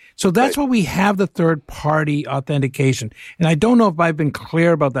 so that's why we have the third party authentication. And I don't know if I've been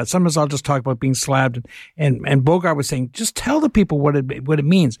clear about that. Sometimes I'll just talk about being slabbed. And Bogart was saying, just tell the people what it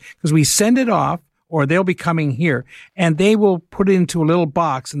means, because we send it off. Or they'll be coming here, and they will put it into a little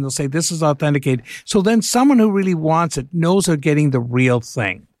box, and they'll say, this is authenticated. So then someone who really wants it knows they're getting the real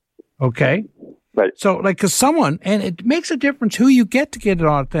thing. Okay? Right. So, and it makes a difference who you get it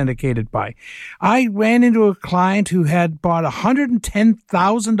authenticated by. I ran into a client who had bought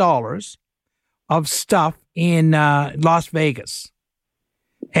 $110,000 of stuff in Las Vegas.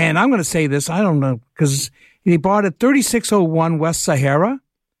 And I'm going to say this, I don't know, because he bought it 3601 West Sahara.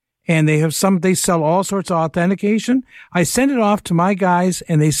 And they sell all sorts of authentication. I sent it off to my guys,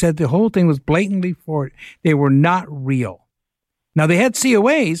 and they said the whole thing was blatantly for it. They were not real. Now, they had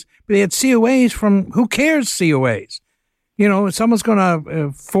COAs, but they had COAs from, who cares COAs? If someone's going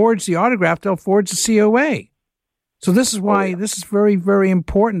to forge the autograph, they'll forge the COA. So this is why this is very, very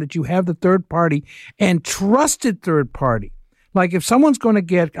important that you have the third party and trusted third party. Like if someone's going to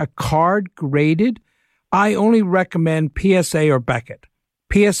get a card graded, I only recommend PSA or Beckett.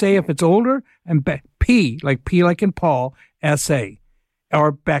 PSA if it's older, and P like in Paul, SA,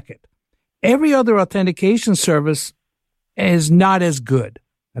 or Beckett. Every other authentication service is not as good.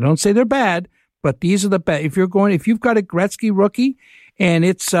 I don't say they're bad, but these are the best. If you've got a Gretzky rookie and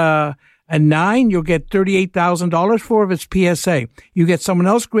it's a 9, you'll get $38,000 for if it's PSA. You get someone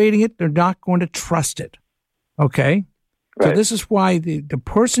else grading it, they're not going to trust it. Okay? Right. So this is why the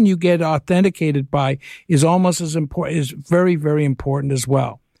person you get authenticated by is almost as important, is very, very important as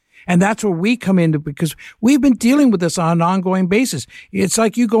well. And that's where we come into, because we've been dealing with this on an ongoing basis. It's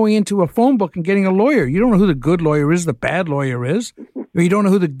like you going into a phone book and getting a lawyer. You don't know who the good lawyer is, the bad lawyer is. Or you don't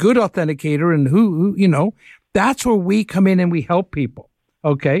know who the good authenticator and who. That's where we come in and we help people.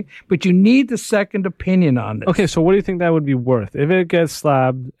 Okay, but you need the second opinion on this. Okay, so what do you think that would be worth if it gets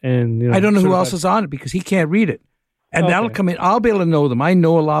slabbed? And I don't know who else is on it because he can't read it, and that'll come in. I'll be able to know them. I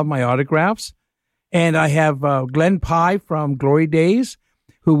know a lot of my autographs, and I have Glenn Pye from Glory Days,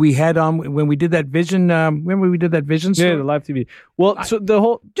 who we had on when we did that Vision. Remember we did that Vision story? Yeah, the live TV. Well, so the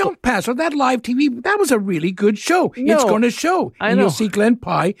whole don't pass on that live TV. That was a really good show. No, it's going to show. I and know. You'll see Glenn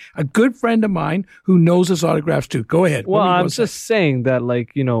Pye, a good friend of mine who knows his autographs too. Go ahead. Well, I'm just saying that, like,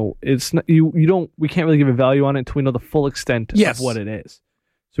 you know, it's not, you don't. We can't really give a value on it until we know the full extent of what it is.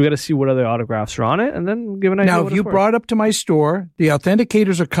 So we got to see what other autographs are on it, and then give an idea. Now, if you brought up to my store, the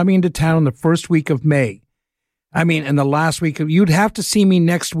authenticators are coming into town the first week of May. I mean, in the last week, you'd have to see me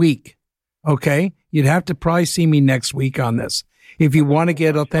next week. Okay, you'd have to probably see me next week on this if you want to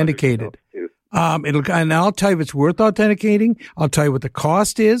get authenticated. And I'll tell you if it's worth authenticating. I'll tell you what the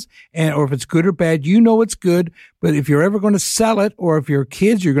cost is, or if it's good or bad. You know it's good, but if you're ever going to sell it, or if your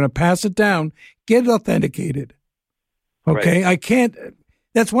kids, you're going to pass it down, get it authenticated. Okay, right. I can't.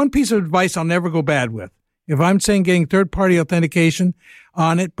 That's one piece of advice I'll never go bad with. If I'm saying getting third-party authentication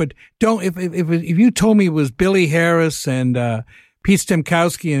on it, but don't. If you told me it was Billy Harris and Pete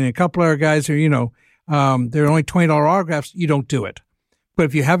Stemkowski and a couple other guys who, they're only $20 autographs, you don't do it. But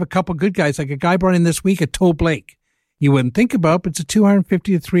if you have a couple good guys, like a guy brought in this week, Toe Blake, you wouldn't think about, but it's a $250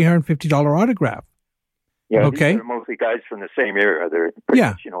 to $350 autograph. Yeah, okay. These are mostly guys from the same era. They're pretty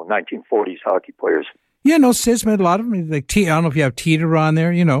much, 1940s hockey players. Yeah, no, Sisman, a lot of them, like I don't know if you have Teeter on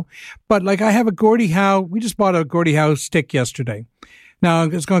there, but like I have a Gordie Howe. We just bought a Gordie Howe stick yesterday. Now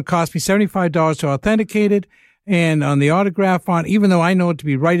it's going to cost me $75 to authenticate it. And on the autograph font, even though I know it to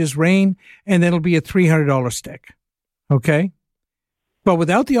be right as rain, and then it'll be a $300 stick. Okay? But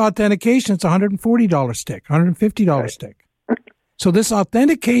without the authentication, it's a $140 stick, $150 stick. So this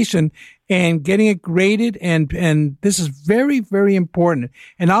authentication and getting it graded, and this is very, very important.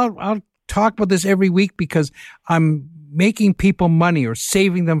 And I'll talk about this every week because I'm making people money or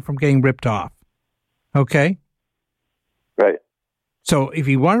saving them from getting ripped off. Okay? Right. So if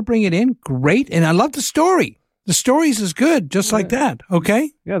you want to bring it in, great. And I love the story. The stories is good, just like that.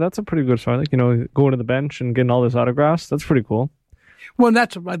 Okay? Yeah, that's a pretty good story. Like, going to the bench and getting all those autographs. That's pretty cool. Well,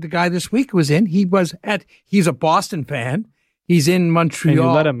 that's what the guy this week was in. He's a Boston fan. He's in Montreal. And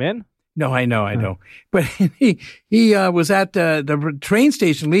you let him in? No, I know. But he was at the train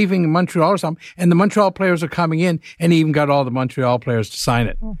station leaving Montreal or something, and the Montreal players are coming in, and he even got all the Montreal players to sign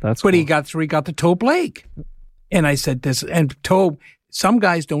it. Oh, that's but cool. he got the Toe Blake. And I said this, and Toe, some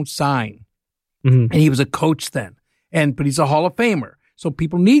guys don't sign. Mm-hmm. And he was a coach then. But he's a Hall of Famer. So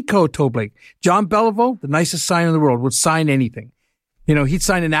people need Toe Blake. John Beliveau, the nicest signer in the world, would sign anything. He'd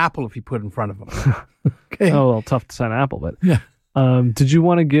sign an apple if you put it in front of him. Okay. Oh, well, tough to sign an apple, but yeah. Did you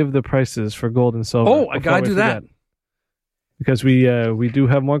want to give the prices for gold and silver? Oh, I gotta do that. Because we do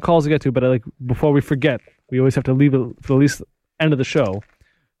have more calls to get to, but before we forget, we always have to leave it for at least the end of the show.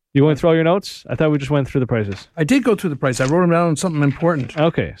 You going through all your notes? I thought we just went through the prices. I did go through the price. I wrote them down on something important.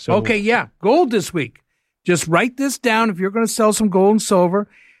 Okay. Yeah. Gold this week. Just write this down if you're going to sell some gold and silver.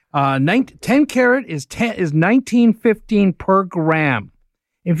 10 carat is $19.15 per gram.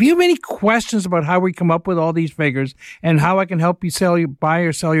 If you have any questions about how we come up with all these figures and how I can help you buy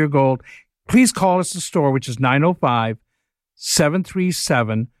or sell your gold, please call us at the store, which is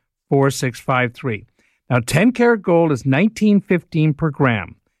 905-737-4653. Now, 10 karat gold is $19.15 per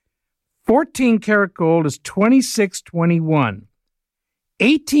gram. 14 karat gold is $26.21.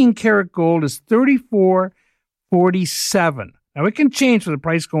 18 karat gold is $34.47. Now, it can change with the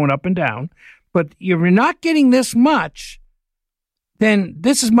price going up and down, but if you're not getting this much, then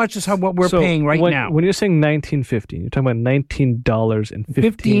this is much as what we're paying now. When you're saying $19.15, you're talking about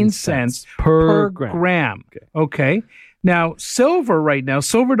 $19.15 per gram. Okay. Now, silver right now,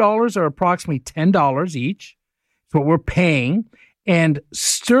 silver dollars are approximately $10 each. That's what we're paying. And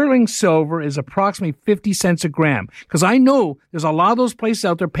sterling silver is approximately 50 cents a gram. Because I know there's a lot of those places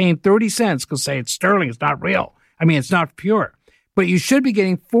out there paying 30 cents because say it's sterling, it's not real. I mean, it's not pure. But you should be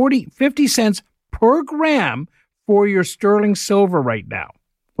getting 50 cents per gram for your sterling silver right now.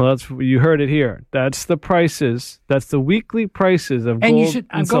 Well, you heard it here. That's the prices. That's the weekly prices of gold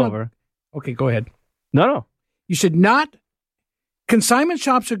and silver. Okay, go ahead. No. You should not. Consignment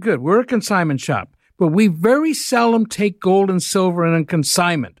shops are good. We're a consignment shop. But we very seldom take gold and silver in a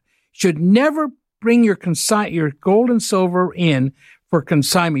consignment. You should never bring your gold and silver in for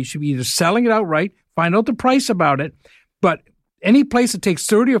consignment. You should be either selling it outright, find out the price about it, but any place that takes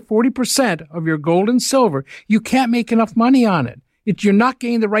 30 or 40% of your gold and silver, you can't make enough money on it. You're not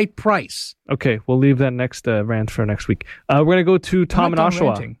getting the right price. Okay, we'll leave that next rant for next week. We're going to go to Tom in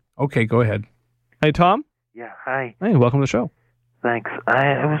Oshawa. Okay, go ahead. Hey, Tom? Yeah, hi. Hey, welcome to the show. Thanks.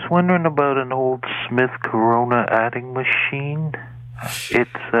 I was wondering about an old Smith Corona adding machine.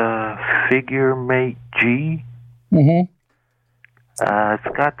 It's a Figure-Mate G. Mm-hmm.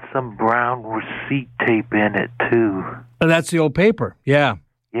 It's got some brown receipt tape in it, too. Oh, that's the old paper, yeah.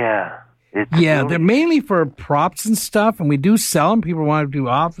 Yeah. They're mainly for props and stuff, and we do sell them. People want to do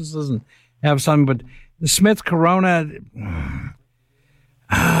offices and have something, but the Smith Corona,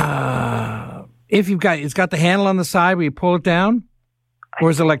 it's got the handle on the side where you pull it down, or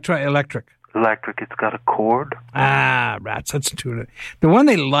is it electric? Electric. It's got a cord. Rats. That's too. The one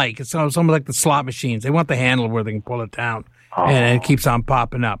they like, it's something like the slot machines. They want the handle where they can pull it down, and it keeps on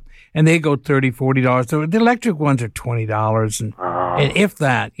popping up. And they go $30, $40. The electric ones are $20, and if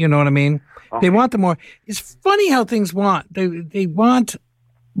that, you know what I mean? Okay. They want the more. It's funny how things want. They want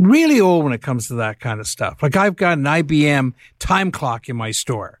really old when it comes to that kind of stuff. Like I've got an IBM time clock in my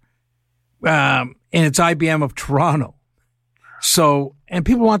store, and it's IBM of Toronto. So, and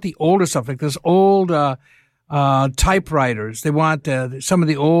people want the older stuff, like this old typewriters. They want some of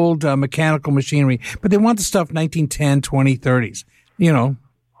the old mechanical machinery, but they want the stuff 1910, 20, 30s, you know.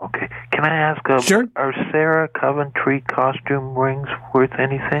 Okay. Can I ask, sure. Are Sarah Coventry costume rings worth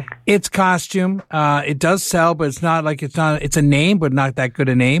anything? It's costume. It does sell, but it's a name, but not that good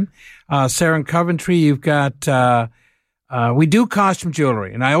a name. Sarah and Coventry, you've got, we do costume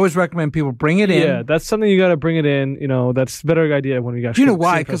jewelry, and I always recommend people bring it in. Yeah, that's something you got to bring it in. You know, that's a better idea when we got. Do you know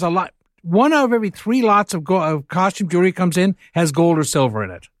why? Because one out of every 3 lots of costume jewelry comes in has gold or silver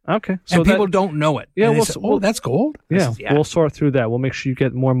in it. Okay, so people don't know it. Yeah, that's gold. Yeah, we'll sort through that. We'll make sure you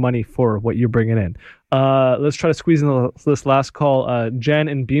get more money for what you're bringing in. Let's try to squeeze in this last call. Jan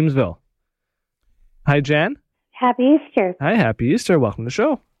in Beamsville. Hi, Jan. Happy Easter. Hi, happy Easter. Welcome to the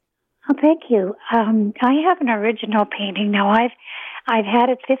show. Oh, thank you. I have an original painting now. I've had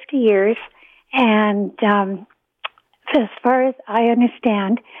it 50 years, and as far as I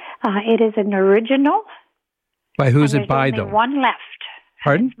understand, it is an original. By who's it by, though? There's only one left.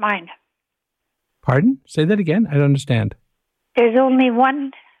 Pardon? It's mine. Pardon? Say that again? I don't understand. There's only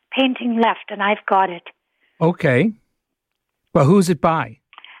one painting left, and I've got it. Okay. But who's it by?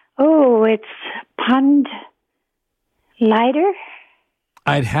 Oh, it's Pund Lighter.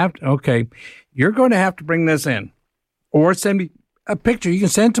 Okay. You're going to have to bring this in. Or send me a picture. You can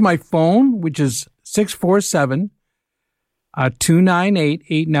send it to my phone, which is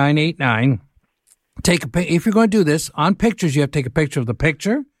 647-298-8989. If you're going to do this, on pictures, you have to take a picture of the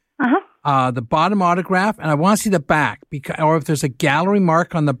picture, the bottom autograph, and I want to see the back. Or if there's a gallery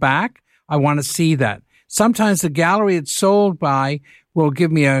mark on the back, I want to see that. Sometimes the gallery it's sold by will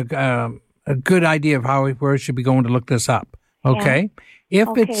give me a good idea of where I should be going to look this up. Okay? Yeah.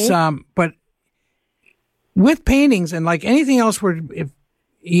 But with paintings and like anything else,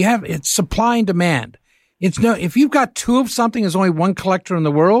 it's supply and demand. If you've got 2 of something, there's only one collector in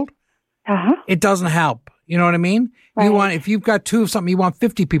the world. It doesn't help. You know what I mean? Right. If you've got 2 of something, you want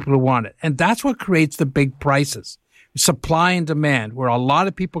 50 people to want it. And that's what creates the big prices. Supply and demand, where a lot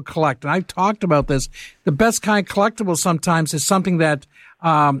of people collect. And I've talked about this. The best kind of collectible sometimes is something that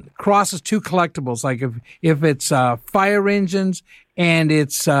crosses 2 collectibles. Like if it's fire engines and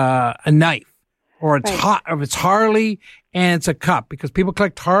it's a knife, or it's if it's Harley and it's a cup, because people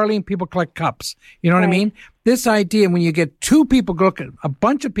collect Harley and people collect cups. You know what I mean? This idea, when you get 2 people, look at a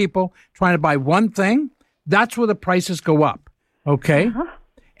bunch of people trying to buy one thing, that's where the prices go up. Okay?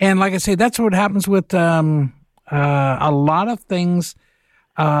 And like I say, that's what happens with a lot of things.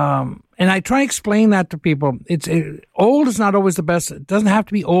 And I try to explain that to people. Old is not always the best. It doesn't have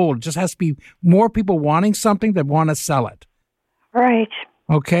to be old. It just has to be more people wanting something that want to sell it. Right.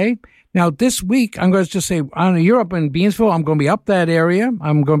 Okay? Now, this week, I'm going to just say, you're up in Beamsville. I'm going to be up that area.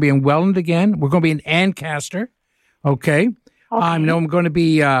 I'm going to be in Welland again. We're going to be in Ancaster. Okay. I know I'm going to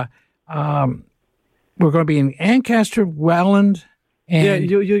be, we're going to be in Ancaster, Welland. And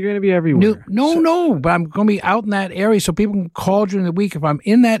you're going to be everywhere. No, but I'm going to be out in that area so people can call during the week. If I'm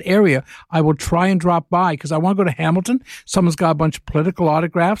in that area, I will try and drop by because I want to go to Hamilton. Someone's got a bunch of political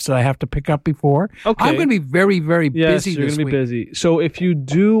autographs that I have to pick up before. Okay. I'm going to be very, very busy this week. Yes, you're going to be busy. So if you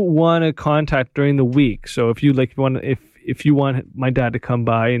do want to contact during the week, so if you want my dad to come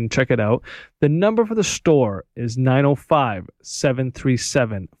by and check it out, the number for the store is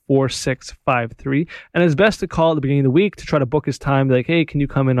 905-737-4653. And it's best to call at the beginning of the week to try to book his time. Like, hey, can you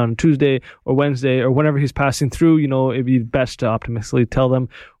come in on Tuesday or Wednesday or whenever he's passing through? You know, it'd be best to optimistically tell them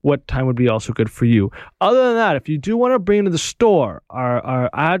what time would be also good for you. Other than that, if you do want to bring it to the store,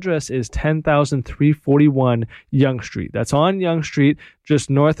 our address is 10,341 Yonge Street. That's on Yonge Street, just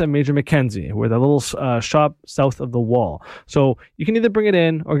north of Major Mackenzie, where the little shop south of the wall. So you can either bring it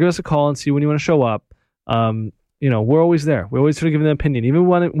in or give us a call and see when you want to show up. we're always there. We're always trying to give them an opinion. Even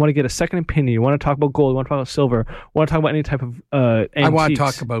want to get a second opinion. You want to talk about gold. You want to talk about silver. Want to talk about any type of antiques. I want to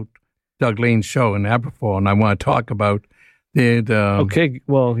talk about Doug Lane's show in Aberfoyle, and I want to talk about the okay,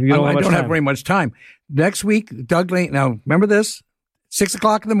 well, I don't have very much time. Next week, Doug Lane. Now, remember this: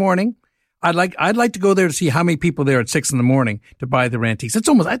 6:00 in the morning. I'd like to go there to see how many people there at 6 in the morning to buy their antiques. It's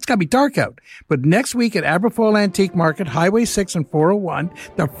got to be dark out. But next week at Aberfoyle Antique Market, Highway 6 and 401,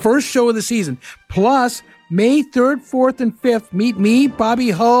 the first show of the season. Plus, May 3rd, 4th, and 5th, meet me,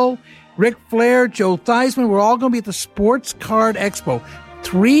 Bobby Hull, Ric Flair, Joe Theismann. We're all going to be at the Sports Card Expo.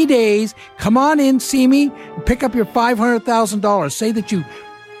 3 days. Come on in, see me, and pick up your $500,000. Say that you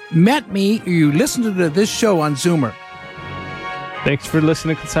met me or you listened to this show on Zoomer. Thanks for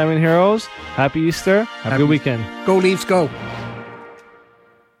listening to Consignment Heroes. Happy Easter. Have a good weekend. Go Leafs, go.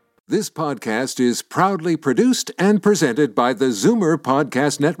 This podcast is proudly produced and presented by the Zoomer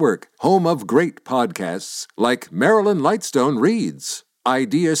Podcast Network, home of great podcasts like Marilyn Lightstone Reads,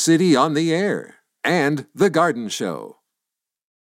 Idea City on the Air, and The Garden Show.